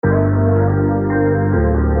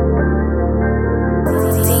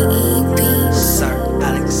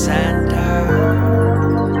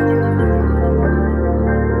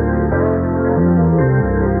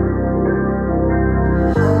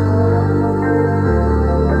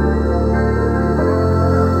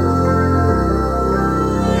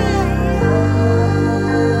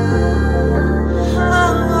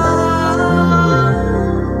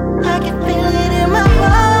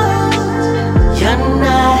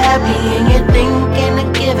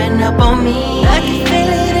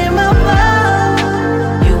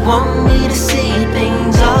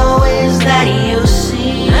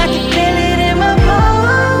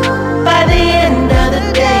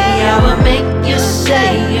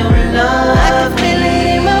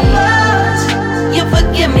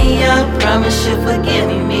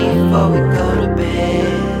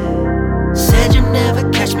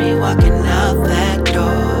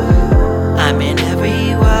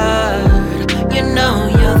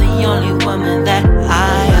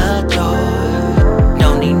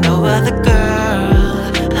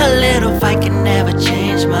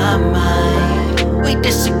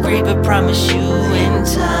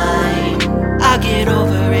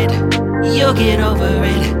you'll get over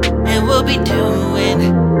it, and we'll be doing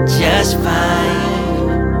just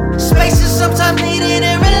fine. Space is sometimes needed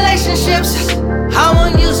in relationships. I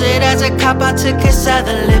won't use it as a cop-out to kiss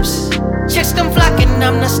other lips. Chicks come flocking,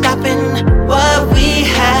 I'm not stopping what we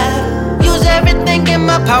have. Use everything in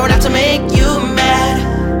my power not to make you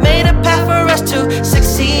mad. Made a path for us to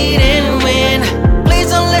succeed and win. Please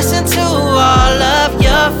don't listen to all of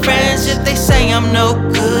your friends if they say I'm no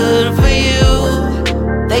good for you.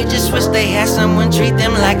 They just wish they had someone treat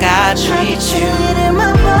them like I treat you. In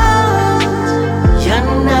my bones,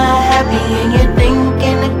 you're not happy and you're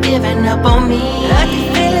thinking of giving up on me. I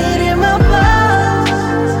can feel it in my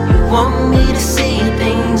bones. You want me to see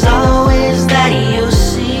things always that you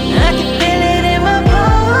see. I can feel it in my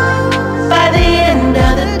bones. By the end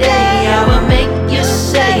of the day, I will make you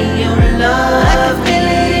say you love me. I can feel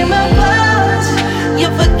it in my bones. You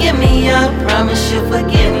forgive me, I promise you'll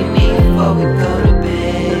forgive me before we go to bed.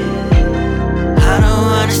 I don't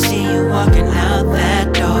wanna see you walking out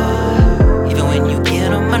that door, even when you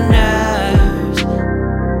get on my nerves.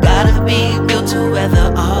 Gotta be built to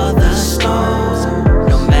weather all the storms,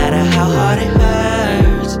 no matter how hard it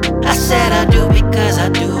hurts. I said I do because I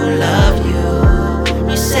do love you.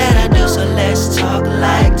 You said I do, so let's talk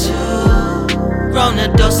like two grown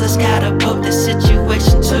adults. Let's catapult this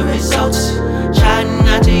situation to results. Try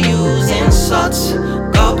not to use insults.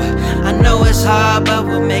 Go, I know it's hard, but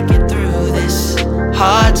we'll make it through this.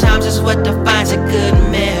 Hard times is what defines a good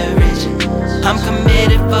marriage. I'm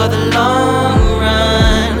committed for the long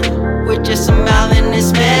run. We're just a mile in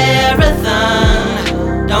this marathon.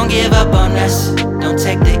 Don't give up on us, don't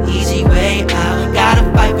take the easy way out. Gotta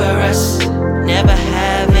fight for us, never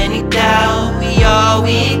have any doubt. We all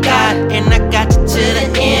we got, and I got you to the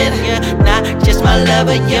end. You're not just my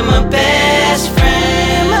lover, you're my best friend.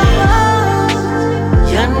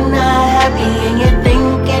 You're not happy and you're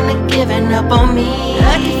thinking of giving up on me.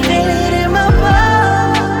 I can feel it in my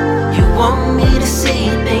bones. You want me to see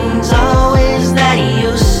things always that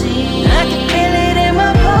you see. I can feel it in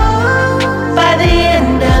my bones. By the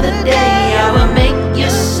end of the day, I will make you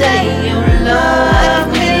say you love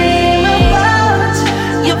me.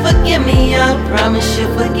 You forgive me, I promise you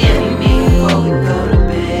forgive me before we go to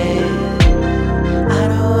bed. I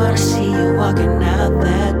don't wanna see you walking out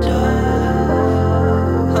that door.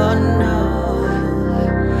 Oh no,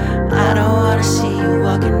 I don't wanna see you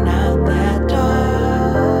walking out that door.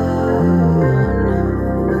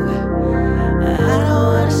 No, I don't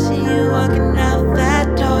wanna see you walking out that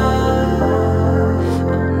door.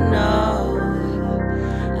 Oh no,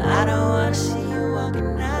 I don't wanna see you.